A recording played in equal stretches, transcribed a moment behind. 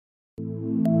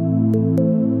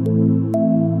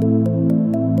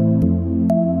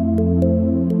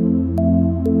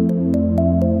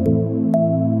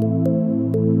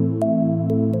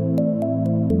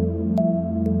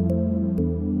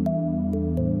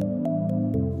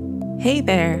Hey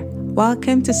there,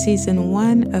 welcome to Season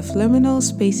 1 of Liminal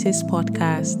Spaces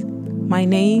podcast. My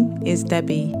name is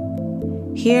Debbie.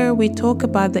 Here we talk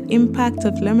about the impact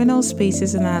of liminal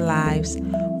spaces in our lives,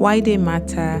 why they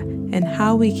matter, and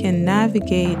how we can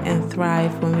navigate and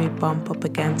thrive when we bump up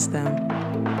against them.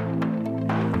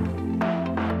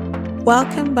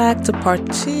 Welcome back to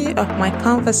part 2 of my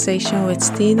conversation with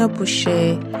Stina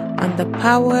Boucher on the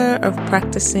power of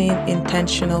practicing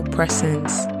intentional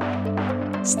presence.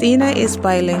 Stina is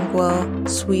bilingual,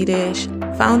 Swedish,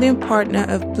 founding partner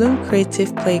of Bloom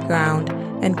Creative Playground,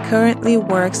 and currently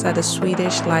works at a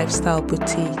Swedish lifestyle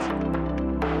boutique.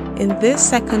 In this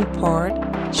second part,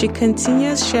 she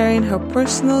continues sharing her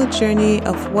personal journey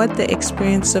of what the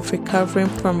experience of recovering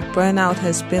from burnout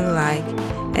has been like,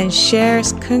 and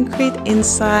shares concrete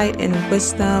insight and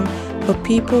wisdom for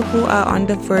people who are on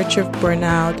the verge of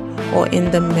burnout or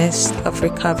in the midst of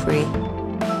recovery.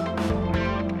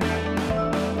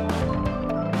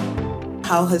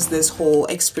 How has this whole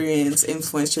experience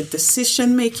influenced your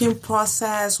decision-making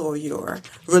process or your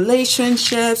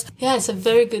relationships? Yeah, it's a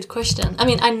very good question. I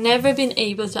mean, I've never been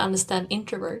able to understand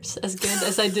introverts as good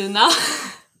as I do now.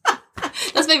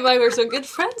 That's maybe why we're so good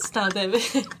friends now, David.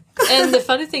 And the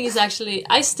funny thing is actually,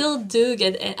 I still do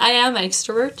I am an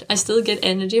extrovert. I still get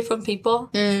energy from people.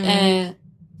 It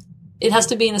has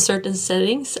to be in a certain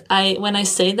settings. When I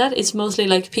say that, it's mostly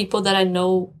like people that I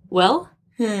know well.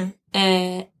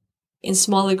 In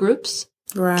smaller groups.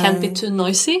 Right. Can't be too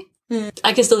noisy.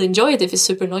 I can still enjoy it if it's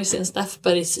super noisy and stuff,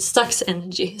 but it sucks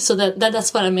energy. So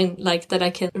that's what I mean, like that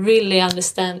I can really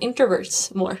understand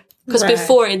introverts more. Because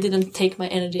before it didn't take my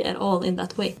energy at all in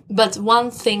that way. But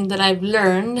one thing that I've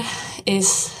learned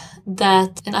is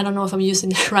that, and I don't know if I'm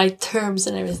using the right terms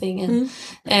and everything,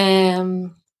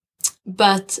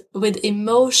 but with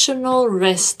emotional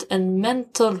rest and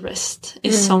mental rest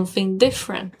is something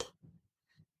different.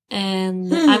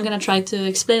 And I'm going to try to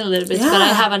explain a little bit. But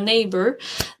I have a neighbor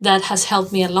that has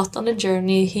helped me a lot on the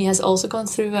journey. He has also gone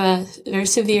through a very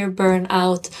severe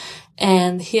burnout.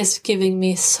 And he has given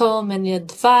me so many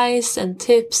advice and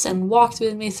tips and walked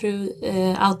with me through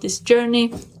out this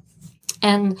journey.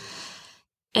 And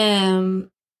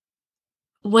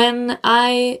when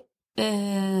I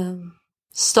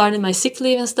started my sick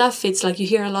leave and stuff, it's like you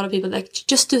hear a lot of people like,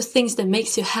 just do things that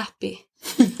makes you happy.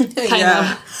 Kind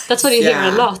of. That's what you hear a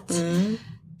lot.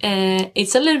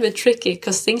 It's a little bit tricky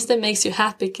because things that makes you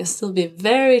happy can still be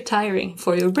very tiring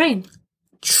for your brain.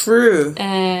 True.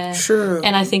 True.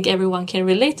 And I think everyone can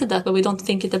relate to that, but we don't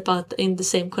think it about in the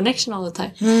same connection all the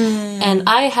time. And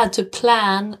I had to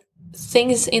plan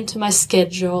things into my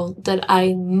schedule that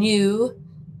I knew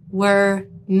were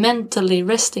mentally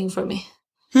resting for me.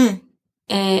 And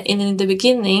in the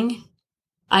beginning,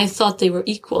 I thought they were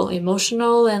equal,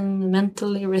 emotional and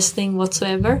mentally resting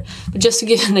whatsoever. But just to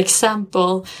give an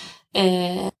example,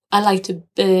 I like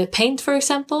to paint, for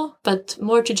example, but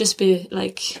more to just be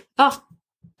like,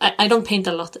 I don't paint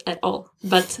a lot at all,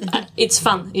 but it's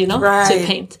fun, to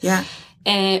paint. Yeah.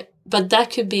 But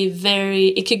that could be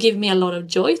it could give me a lot of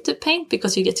joy to paint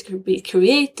because you get to be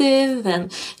creative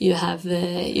and you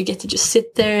get to just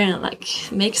sit there and like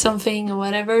make something or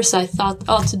whatever. So I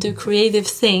thought, to do creative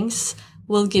things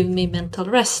will give me mental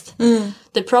rest.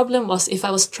 The problem was if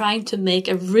I was trying to make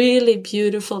a really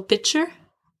beautiful picture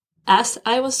as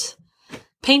I was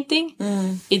painting,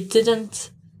 it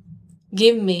didn't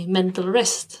give me mental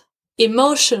rest.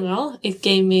 Emotional, it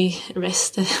gave me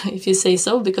rest, if you say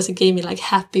so, because it gave me like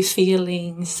happy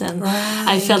feelings and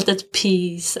I felt at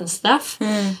peace and stuff.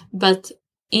 But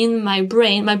in my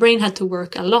brain had to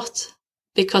work a lot.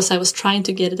 Because I was trying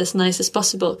to get it as nice as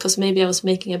possible. Because maybe I was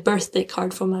making a birthday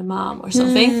card for my mom or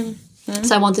something.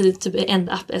 So I wanted it to end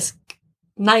up as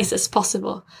nice as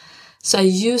possible. So I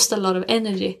used a lot of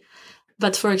energy.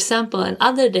 But for example,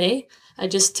 another day, I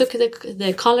just took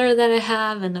the color that I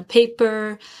have and a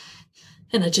paper.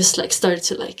 And I just started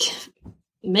to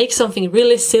make something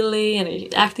really silly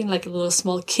and acting like a little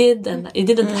small kid. And it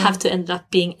didn't have to end up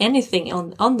being anything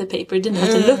on the paper. It didn't have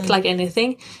to look like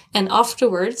anything. And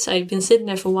afterwards, I've been sitting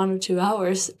there for 1 or 2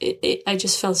 hours. I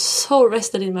just felt so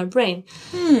rested in my brain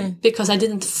because I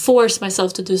didn't force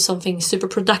myself to do something super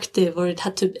productive or it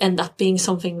had to end up being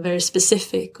something very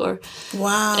specific or,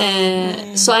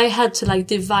 so I had to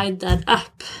divide that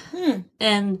up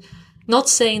and not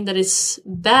saying that it's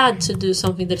bad to do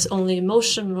something that's only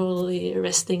emotionally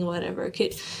resting or whatever.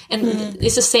 Okay? And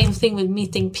it's the same thing with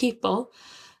meeting people.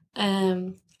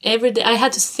 Every day I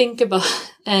had to think about,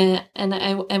 and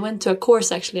I went to a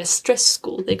course, actually, a stress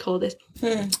school, they called it.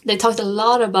 They talked a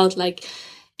lot about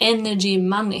energy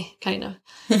money, kind of.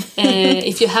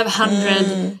 If you have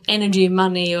 100 energy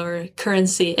money or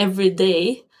currency every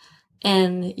day,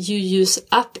 and you use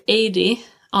up 80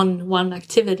 on one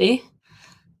activity,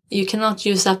 you cannot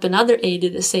use up another 80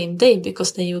 the same day,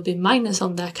 because then you will be minus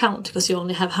on the account because you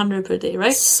only have 100 per day,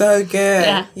 right? So good.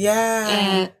 Yeah.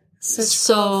 Yeah. Such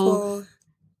powerful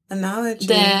analogy.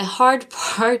 The hard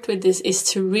part with this is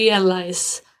to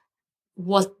realize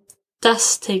what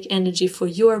does take energy for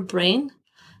your brain,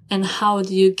 and how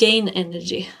do you gain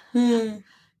energy,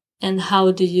 and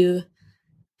how do you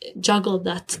juggle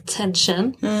that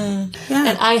tension. Yeah.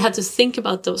 And I had to think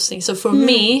about those things. So for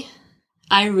me,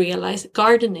 I realized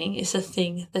gardening is a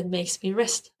thing that makes me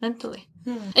rest mentally.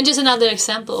 And just another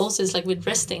example also is like with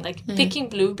resting, like picking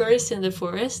blueberries in the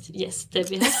forest. Yes,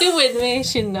 Debbie has been with me.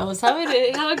 She knows how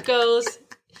it goes.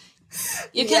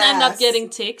 You can end up getting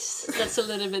ticks. That's a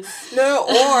little bit... No,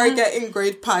 or getting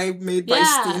great pie made by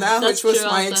Stina, which was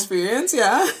my experience,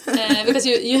 because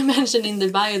you mentioned in the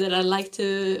bio that I like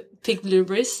to pick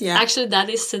blueberries. Yeah. Actually, that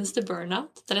is since the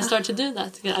burnout that I started to do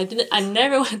that. I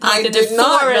never went out in the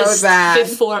forest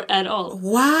before at all.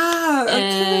 Wow,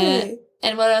 okay.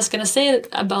 And what I was going to say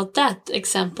about that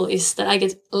example is that I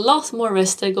get a lot more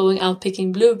rested going out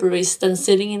picking blueberries than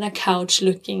sitting in a couch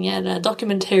looking at a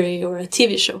documentary or a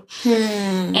TV show.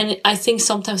 And I think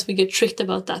sometimes we get tricked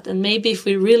about that. And maybe if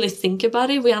we really think about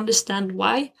it, we understand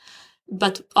why.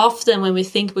 But often when we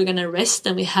think we're going to rest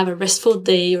and we have a restful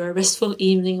day or a restful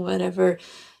evening, or whatever,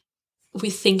 we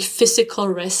think physical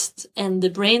rest, and the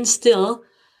brain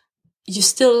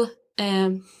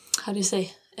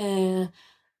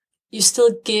you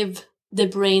still give the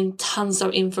brain tons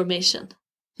of information.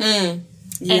 And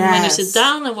when you sit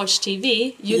down and watch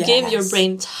TV, you give your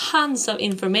brain tons of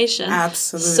information.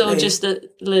 Absolutely. So just a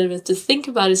little bit to think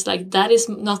about, it's like that is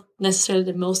not necessarily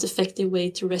the most effective way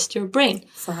to rest your brain.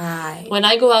 Right. When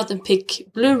I go out and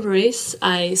pick blueberries,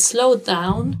 I slow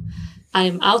down.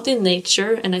 I'm out in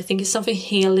nature, and I think it's something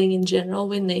healing in general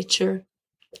with nature.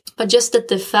 But just that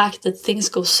the fact that things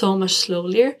go so much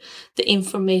slower, the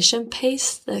information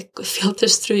pace that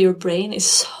filters through your brain is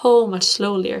so much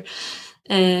slower.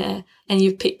 And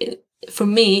for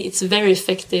me, it's very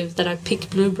effective that I pick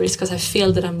blueberries because I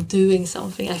feel that I'm doing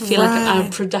something. I feel like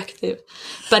I'm productive.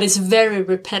 But it's very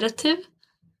repetitive,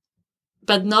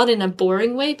 but not in a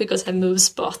boring way because I move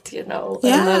spot,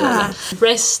 Yeah.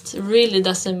 Rest really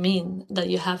doesn't mean that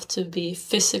you have to be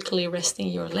physically resting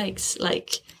your legs.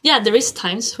 There is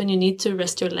times when you need to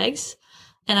rest your legs.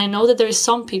 And I know that there is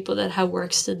some people that have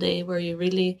works today where you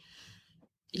really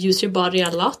use your body a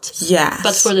lot. Yes.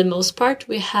 But for the most part,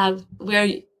 we are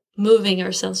moving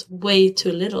ourselves way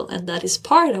too little. And that is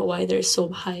part of why there is so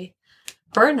high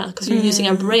burnout, because you're using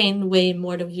our brain way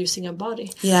more than using our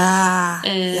body. Yeah.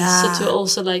 So to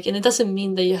also and it doesn't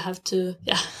mean that you have to,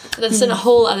 that's a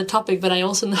whole other topic, but I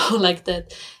also know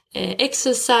that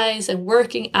exercise and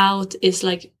working out is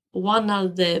one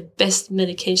of the best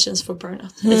medications for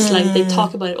burnout. It's they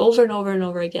talk about it over and over and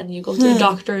over again. You go to the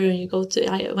doctor, and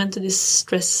I went to this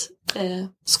stress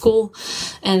school,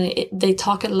 and they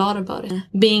talk a lot about it.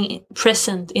 Being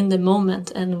present in the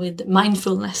moment and with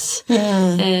mindfulness.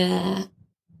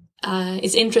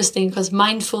 It's interesting because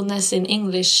mindfulness in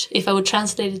English, if I would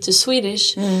translate it to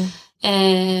Swedish,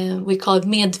 we call it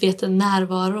medveten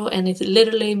närvaro, and it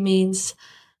literally means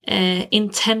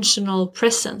intentional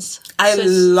presence. I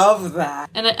love that.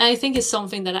 And I think it's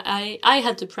something that I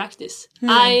had to practice.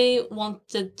 I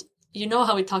wanted,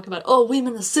 how we talk about,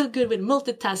 women are so good with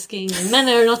multitasking and men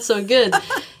are not so good.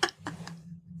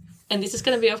 And this is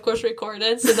going to be, of course,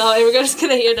 recorded, so now everyone's going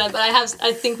to hear that. But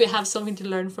I think we have something to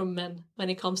learn from men when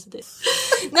it comes to this.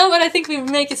 No, but I think we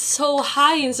make it so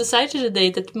high in society today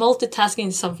that multitasking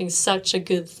is such a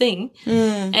good thing.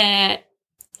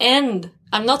 And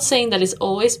I'm not saying that it's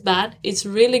always bad. It's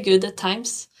really good at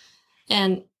times.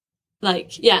 And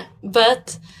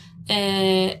but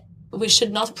we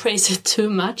should not praise it too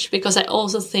much, because I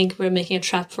also think we're making a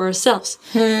trap for ourselves.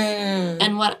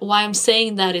 And why I'm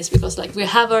saying that is because we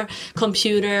have our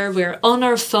computer, we're on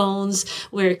our phones,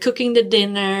 we're cooking the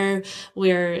dinner,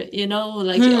 we're,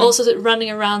 also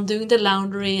running around doing the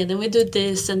laundry, and then we do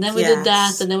this, and then we do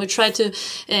that, and then we try to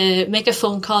make a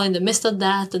phone call in the midst of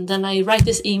that, and then I write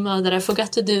this email that I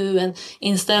forgot to do, and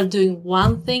instead of doing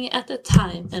one thing at a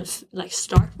time, and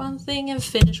start one thing and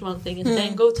finish one thing, and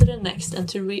then go to the next, and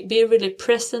to be really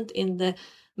present in the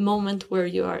moment where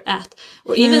you are at,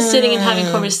 or even sitting and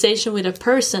having conversation with a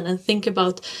person and think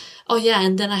about,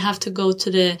 and then I have to go to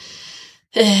the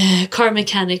car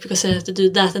mechanic because I have to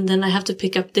do that, and then I have to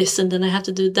pick up this, and then I have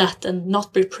to do that, and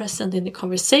not be present in the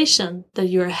conversation that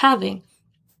you're having.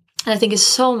 And I think it's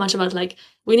so much about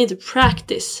we need to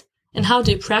practice. And how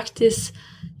do you practice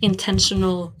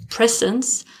intentional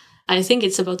presence? I think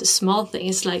it's about the small thing.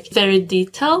 It's very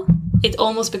detailed. it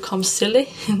almost becomes silly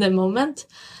in the moment.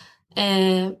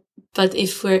 But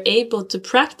if we're able to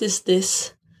practice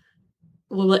this,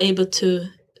 we will be able to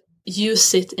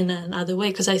use it in another way.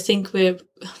 Because I think we're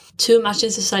too much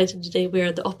in society today. We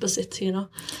are the opposite, you know.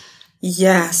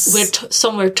 Yes. We're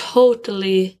somewhere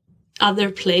totally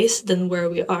other place than where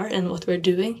we are and what we're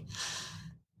doing.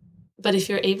 But if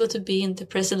you're able to be in the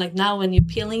present, like now when you're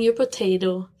peeling your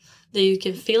potato, that you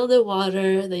can feel the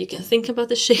water, that you can think about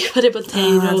the shape of the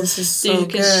potato, this is so that you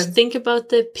can good. think about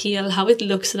the peel, how it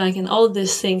looks like, and all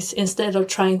these things, instead of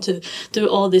trying to do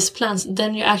all these plans,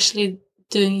 then you're actually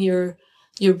doing your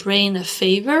brain a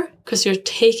favor, because you're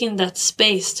taking that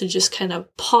space to just kind of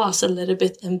pause a little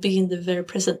bit and be in the very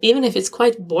present. Even if it's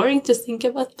quite boring to think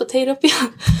about potato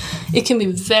peel, it can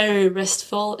be very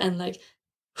restful and like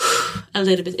a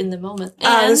little bit in the moment.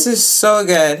 And this is so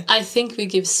good. I think we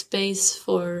give space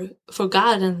for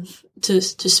God and to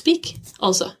speak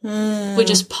also. We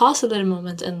just pause a little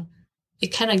moment, and it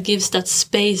kind of gives that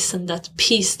space and that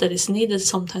peace that is needed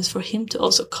sometimes for him to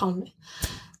also come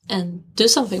and do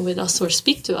something with us or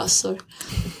speak to us. Or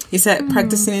you said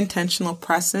practicing intentional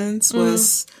presence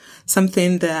was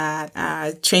something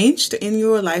that changed in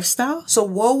your lifestyle. So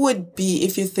what would be,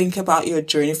 if you think about your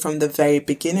journey from the very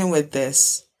beginning with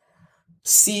this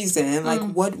season, like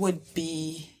what would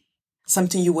be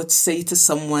something you would say to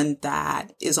someone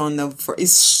that is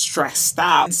is stressed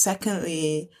out? And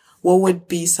secondly, what would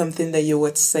be something that you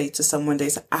would say to someone that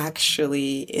is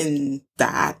actually in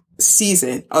that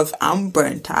season of I'm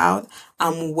burnt out,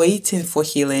 I'm waiting for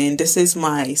healing, this is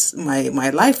my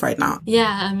life right now?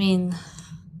 Yeah, I mean,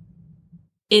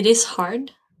 it is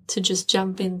hard to just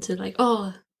jump into like,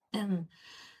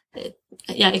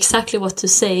 exactly what to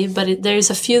say, but there is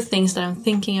a few things that I'm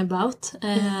thinking about.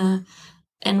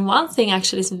 And one thing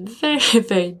actually is very,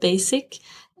 very basic.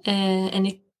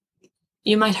 And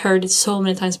you might heard it so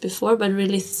many times before, but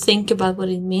really think about what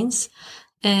it means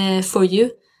for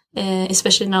you,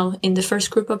 especially now in the first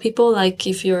group of people. Like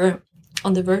if you're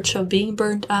on the verge of being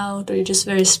burnt out or you're just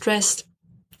very stressed,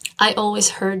 I always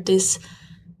heard this,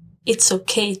 it's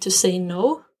okay to say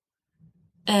no.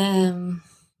 And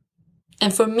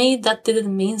for me, that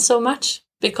didn't mean so much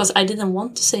because I didn't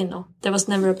want to say no. There was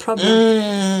never a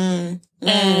problem.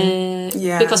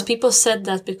 Because people said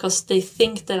that because they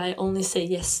think that I only say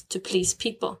yes to please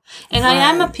people. And I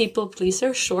am a people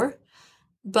pleaser, sure.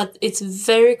 But it's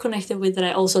very connected with that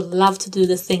I also love to do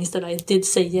the things that I did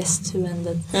say yes to and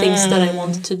the things that I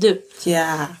wanted to do.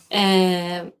 Yeah.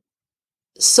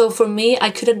 So for me, I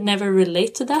couldn't never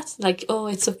relate to that. Like, oh,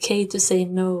 it's okay to say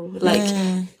no. Like,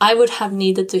 I would have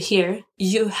needed to hear,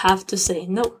 you have to say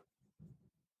no.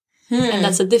 And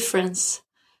that's a difference.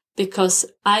 Because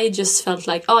I just felt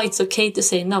like, oh, it's okay to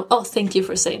say no. Oh, thank you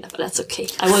for saying that, but that's okay.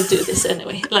 I will do this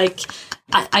anyway. Like,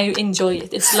 I enjoy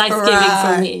it. It's life-giving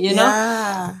for me, you know?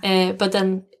 Yeah. But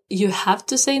then you have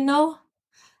to say no.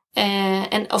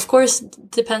 And of course,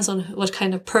 depends on what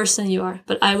kind of person you are.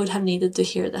 But I would have needed to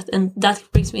hear that. And that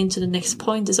brings me into the next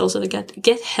point, is also to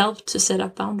get help to set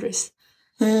up boundaries.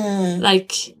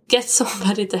 Like, get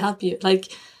somebody to help you.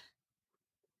 Like,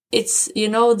 it's, you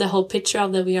know, the whole picture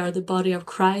of that we are the body of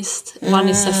Christ. One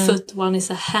is a foot, one is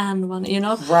a hand, one, you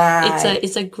know. Right.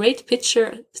 It's a great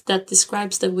picture that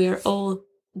describes that we are all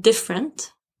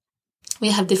different. We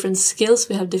have different skills,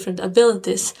 we have different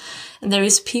abilities. And there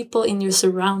is people in your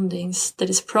surroundings that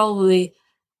is probably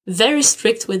very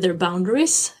strict with their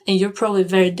boundaries. And you're probably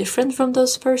very different from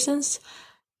those persons.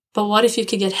 But what if you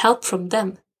could get help from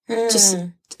them? Just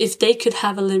if they could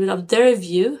have a little bit of their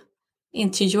view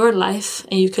into your life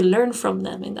and you could learn from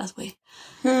them in that way.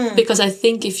 Because I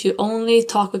think if you only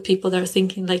talk with people that are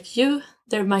thinking like you,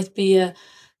 there might be a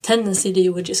tendency that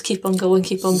you would just keep on going.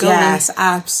 Yes,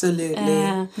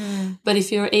 absolutely. But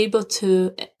if you're able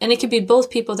to, and it could be both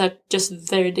people that are just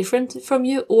very different from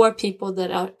you or people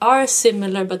that are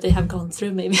similar, but they have gone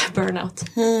through maybe a burnout,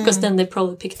 because then they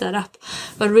probably pick that up.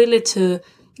 But really to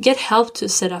get help to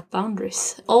set up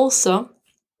boundaries. Also,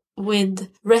 with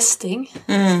resting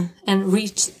and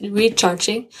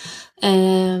recharging,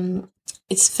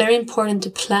 it's very important to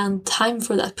plan time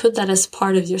for that. Put that as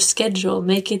part of your schedule.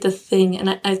 Make it a thing.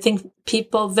 And I think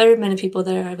very many people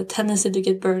that have a tendency to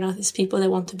get burnout is people that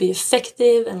want to be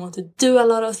effective and want to do a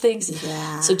lot of things.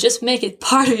 Yeah. So just make it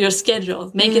part of your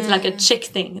schedule. Make it like a check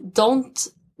thing. Don't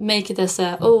make it as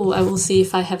I will see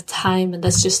if I have time, and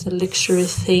that's just a luxury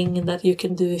thing that you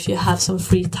can do if you have some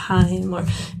free time. Or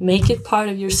make it part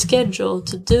of your schedule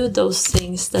to do those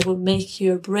things that will make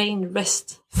your brain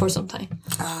rest for some time.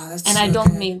 And I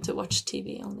don't mean to watch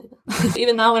TV only.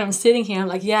 Even now when I'm sitting here, I'm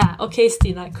like, yeah, okay,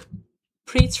 Stina,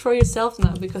 preach for yourself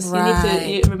now, because you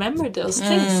need to remember those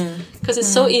things, because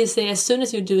it's so easy as soon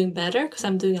as you're doing better, because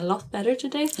I'm doing a lot better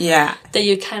today, that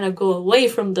you kind of go away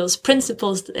from those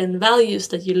principles and values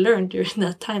that you learned during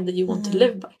that time that you want to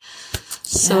live by.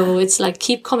 So it's like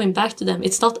keep coming back to them.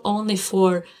 It's not only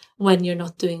for when you're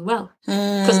not doing well,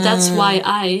 because that's why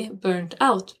I burnt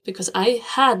out, because I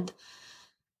had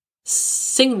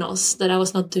signals that I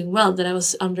was not doing well, that I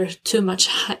was under too much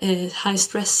high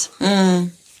stress.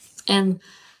 And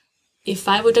if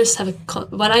I would just have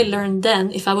what I learned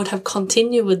then, if I would have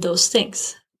continued with those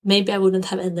things, maybe I wouldn't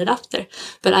have ended up there.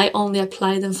 But I only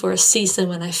applied them for a season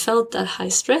when I felt that high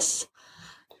stress.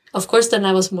 Of course, then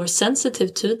I was more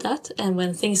sensitive to that. And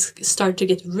when things start to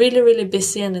get really, really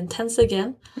busy and intense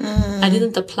again, I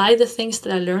didn't apply the things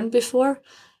that I learned before.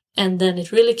 And then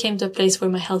it really came to a place where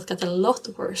my health got a lot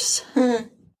worse.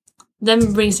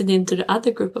 Then brings it into the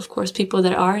other group, of course, people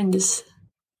that are in this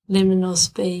liminal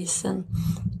space. And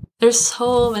there's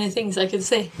so many things I could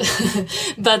say.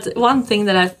 But one thing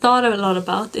that I've thought a lot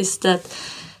about is that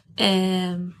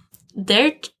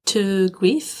dare to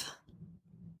grieve.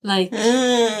 Like,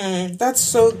 that's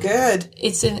so good.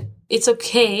 It's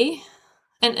okay.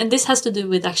 And this has to do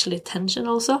with actually tension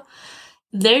also.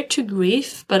 Dare to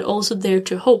grieve, but also dare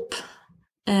to hope.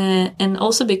 And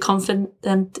also be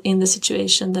confident in the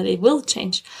situation that it will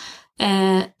change.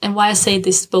 And why I say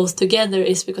this both together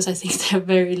is because I think they're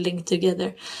very linked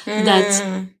together.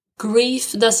 That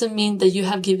grief doesn't mean that you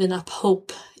have given up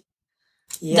hope.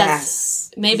 Yes.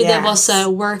 Maybe there was a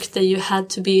work that you had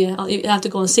to you have to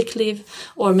go on sick leave,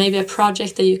 or maybe a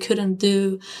project that you couldn't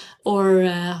do, or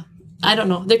I don't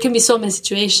know. There can be so many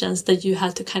situations that you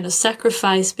had to kind of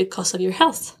sacrifice because of your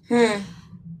health.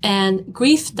 And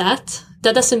grief that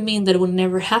doesn't mean that it will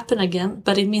never happen again,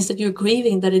 but it means that you're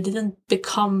grieving that it didn't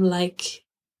become like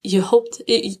you hoped,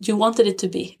 you wanted it to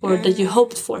be, or that you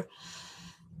hoped for.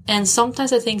 And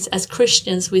sometimes I think as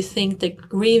Christians, we think that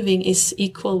grieving is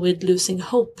equal with losing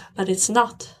hope, but it's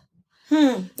not.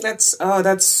 That's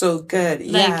so good.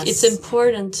 Like, it's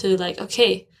important to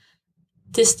okay,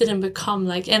 this didn't become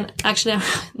and actually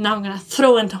now I'm going to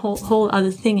throw in a whole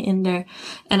other thing in there.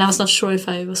 And I was not sure if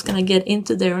I was going to get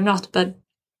into there or not, but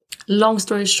long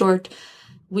story short,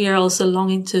 we are also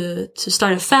longing to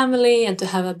start a family and to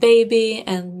have a baby.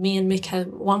 And me and Mick have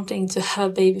wanting to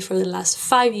have a baby for the last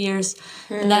 5 years.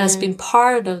 And that has been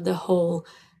part of the whole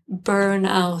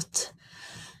burnout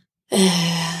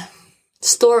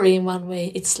story in one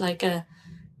way. It's like a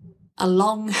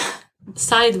long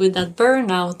side with that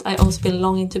burnout. I also been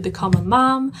longing to become a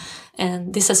mom.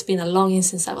 And this has been a longing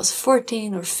since I was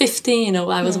 14 or 15.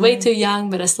 I was way too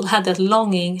young, but I still had that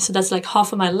longing. So that's like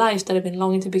half of my life that I've been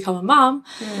longing to become a mom.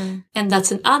 And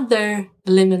that's another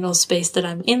liminal space that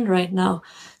I'm in right now,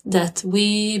 that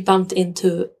we bumped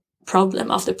into problem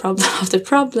after problem after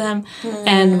problem.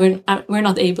 And we're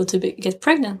not able to get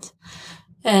pregnant.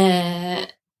 And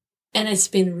it's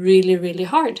been really, really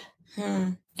hard.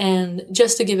 And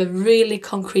just to give a really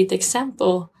concrete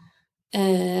example,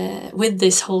 with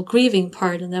this whole grieving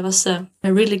part, and there was a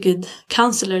really good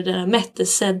counselor that I met that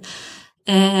said,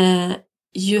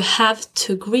 you have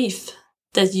to grieve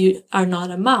that you are not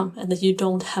a mom and that you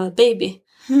don't have a baby.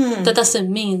 That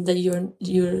doesn't mean that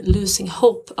you're losing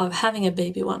hope of having a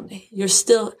baby one day. You're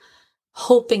still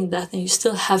hoping that, and you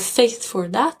still have faith for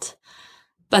that.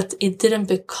 But you didn't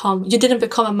become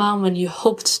a mom when you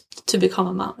hoped to become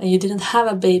a mom, and you didn't have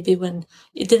a baby when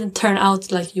it didn't turn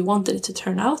out like you wanted it to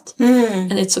turn out.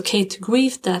 And it's okay to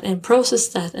grieve that and process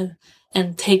that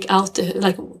and take out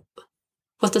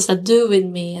what does that do with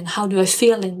me, and how do I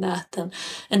feel in that,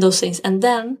 and those things. And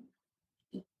then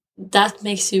that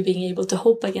makes you being able to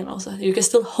hope again also. You can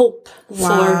still hope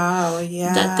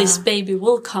that this baby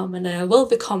will come and that I will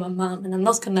become a mom, and I'm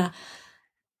not gonna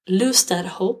lose that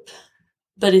hope.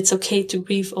 But it's okay to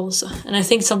grieve also. And I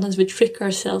think sometimes we trick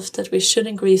ourselves that we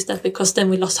shouldn't grieve that because then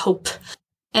we lost hope.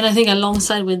 And I think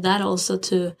alongside with that also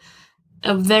to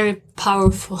a very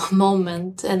powerful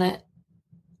moment. And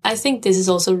I think this is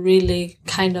also really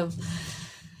kind of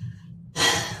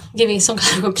giving some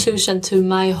kind of conclusion to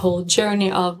my whole journey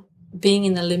of being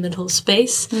in a liminal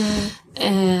space.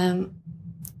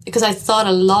 Because I thought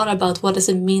a lot about what does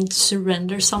it mean to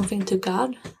surrender something to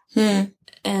God.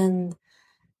 And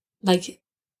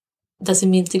does it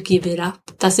mean to give it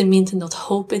up? Does it mean to not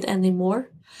hope it anymore?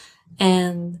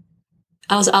 And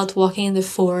I was out walking in the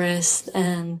forest,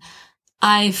 and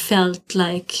I felt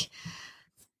like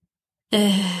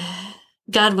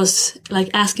God was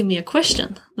asking me a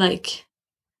question,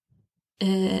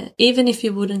 even if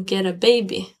you wouldn't get a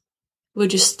baby,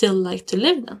 would you still like to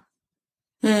live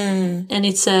then? And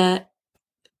it's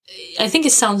I think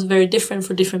it sounds very different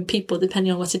for different people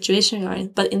depending on what situation you're in.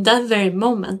 But in that very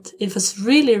moment, it was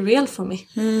really real for me.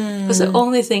 Because the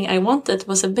only thing I wanted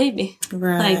was a baby.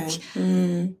 Right.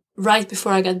 Like, right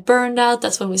before I got burned out,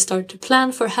 that's when we started to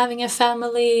plan for having a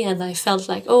family. And I felt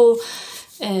like,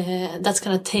 that's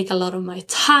going to take a lot of my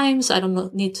time. So I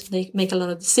don't need to make a lot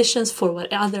of decisions for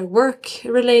what other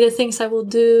work-related things I will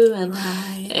do. And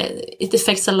it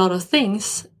affects a lot of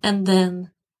things. And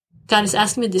then God is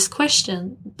asking me this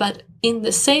question. But in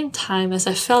the same time as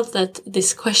I felt that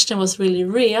this question was really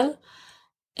real,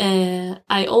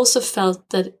 I also felt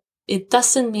that it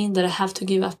doesn't mean that I have to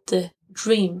give up the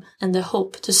dream and the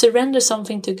hope. To surrender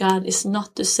something to God is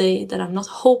not to say that I'm not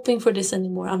hoping for this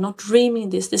anymore. I'm not dreaming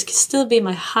this. This can still be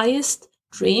my highest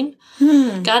dream.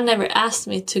 God never asked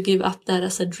me to give up that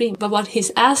as a dream. But what he's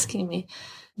asking me,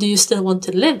 do you still want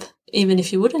to live even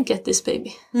if you wouldn't get this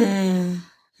baby? And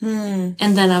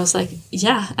then I was like,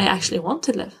 yeah, I actually want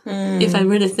to live. If I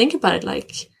really think about it,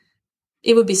 like,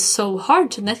 it would be so hard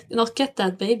to not get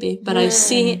that baby. But I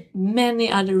see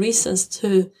many other reasons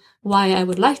to why I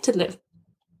would like to live.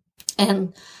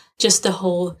 And just the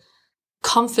whole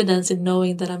confidence in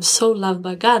knowing that I'm so loved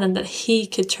by God and that he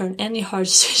could turn any hard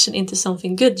situation into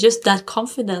something good. Just that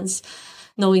confidence,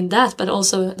 knowing that, but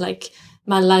also like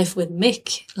my life with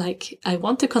Mick. Like, I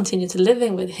want to continue to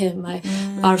living with him.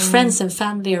 Our friends and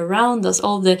family around us,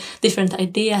 all the different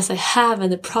ideas I have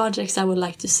and the projects I would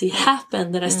like to see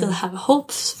happen that I still have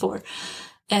hopes for.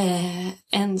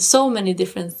 And so many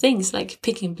different things, like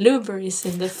picking blueberries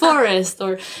in the forest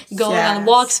or going on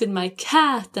walks with my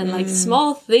cat and like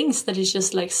small things that is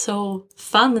just like so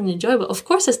fun and enjoyable. Of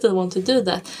course, I still want to do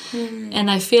that.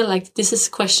 And I feel like this is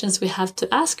questions we have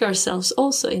to ask ourselves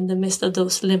also in the midst of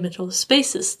those liminal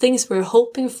spaces. Things we're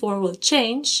hoping for will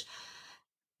change.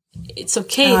 It's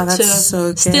okay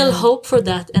to still hope for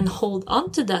that and hold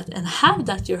on to that and have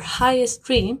that your highest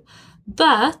dream.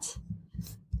 But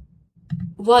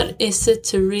what is it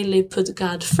to really put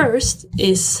God first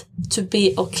is to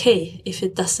be okay if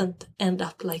it doesn't end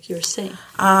up like you're saying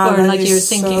or like you're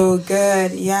thinking. So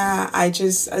good. Yeah.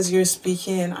 As you're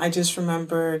speaking, I just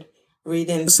remembered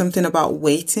reading something about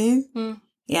waiting.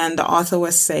 And the author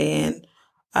was saying,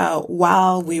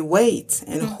 while we wait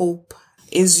and hope,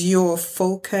 is your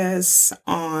focus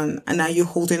on, and are you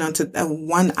holding on to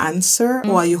one answer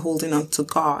or are you holding on to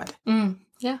God?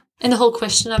 Yeah. And the whole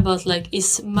question about like,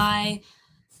 is my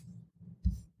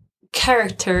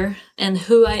character and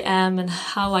who I am and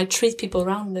how I treat people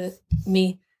around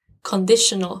me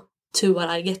conditional to what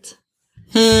I get?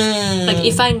 Like,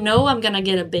 if I know I'm gonna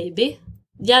get a baby,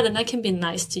 then I can be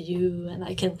nice to you and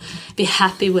I can be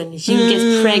happy when you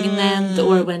get pregnant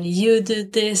or when you do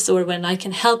this or when I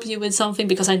can help you with something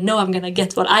because I know I'm gonna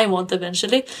get what I want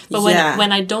eventually. But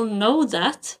when I don't know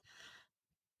that,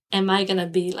 am I gonna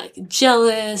be like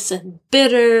jealous and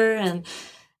bitter and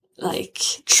like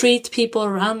treat people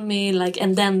around me like,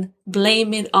 and then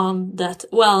blame it on that,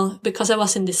 well, because I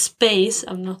was in this space,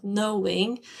 I'm not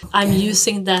knowing, I'm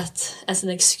using that as an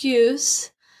excuse.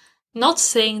 Not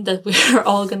saying that we're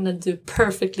all gonna do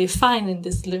perfectly fine in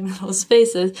these liminal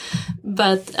spaces,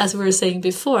 but as we were saying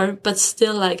before, but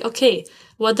still like, okay,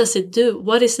 what does it do?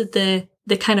 What is it the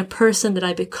kind of person that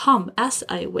I become as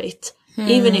I wait,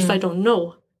 even if I don't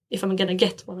know if I'm gonna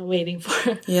get what I'm waiting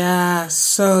for. Yeah,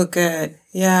 so good.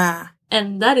 Yeah.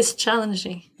 And that is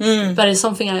challenging, but it's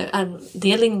something I'm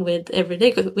dealing with every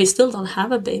day because we still don't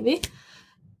have a baby.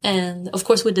 And of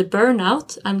course, with the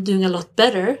burnout, I'm doing a lot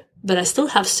better, but I still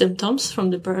have symptoms from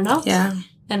the burnout. Yeah.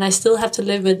 And I still have to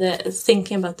live with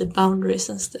thinking about the boundaries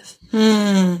and stuff.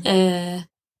 But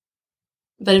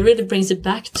it really brings it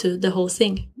back to the whole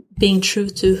thing, being true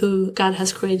to who God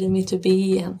has created me to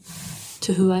be and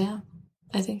to who I am,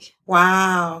 I think.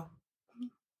 Wow.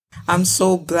 I'm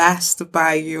so blessed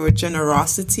by your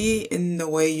generosity in the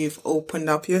way you've opened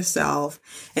up yourself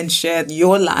and shared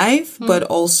your life, but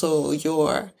also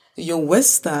your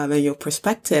wisdom and your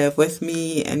perspective with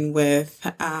me and with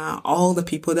all the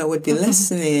people that would be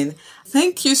listening.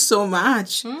 Thank you so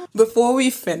much. Before we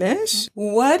finish,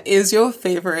 what is your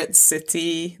favorite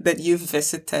city that you've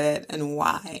visited and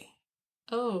why?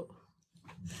 Oh,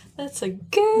 that's a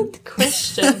good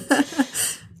question.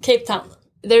 Cape Town.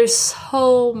 There's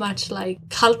so much like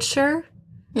culture,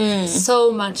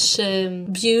 so much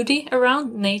beauty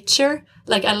around nature.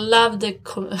 Like I love the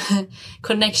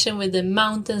connection with the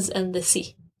mountains and the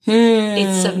sea.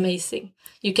 It's amazing.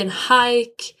 You can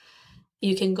hike,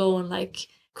 you can go on like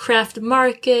craft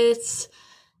markets,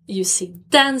 you see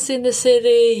dance in the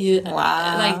city,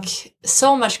 like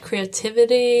so much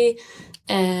creativity.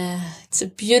 It's a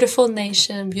beautiful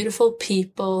nation, beautiful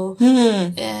people.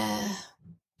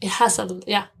 It has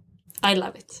I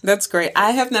love it. That's great.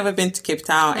 I have never been to Cape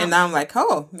Town, and now I'm like,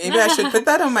 oh, maybe I should put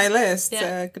that on my list.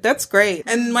 Yeah. That's great.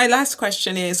 And my last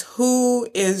question is, who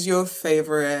is your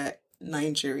favorite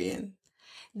Nigerian?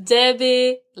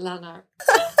 Debbie Lanner.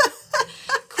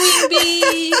 Queen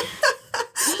Bee.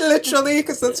 Literally,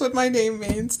 because that's what my name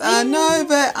means. No,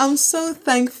 but I'm so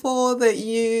thankful that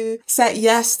you said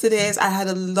yes to this. I had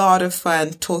a lot of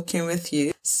fun talking with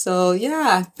you. So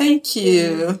yeah, thank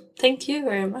you. Thank you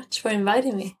very much for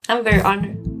inviting me. I'm very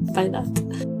honored by that.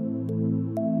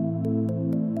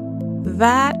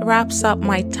 That wraps up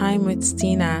my time with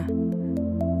Stina.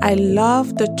 I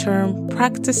love the term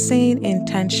practicing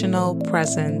intentional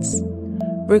presence.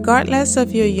 Regardless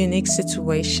of your unique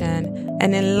situation,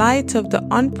 and in light of the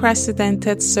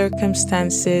unprecedented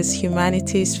circumstances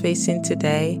humanity is facing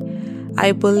today,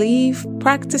 I believe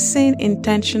practicing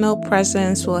intentional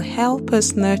presence will help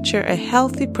us nurture a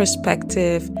healthy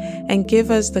perspective and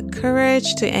give us the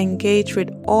courage to engage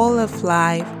with all of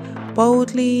life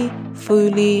boldly,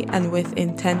 fully, and with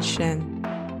intention.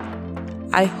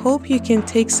 I hope you can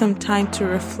take some time to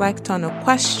reflect on a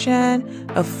question,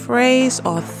 a phrase,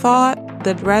 or thought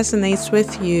that resonates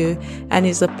with you and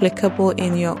is applicable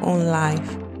in your own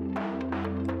life.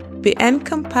 Be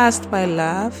encompassed by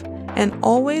love, and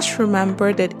always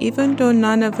remember that even though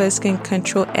none of us can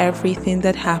control everything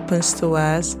that happens to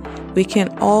us, we can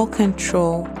all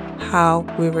control how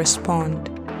we respond.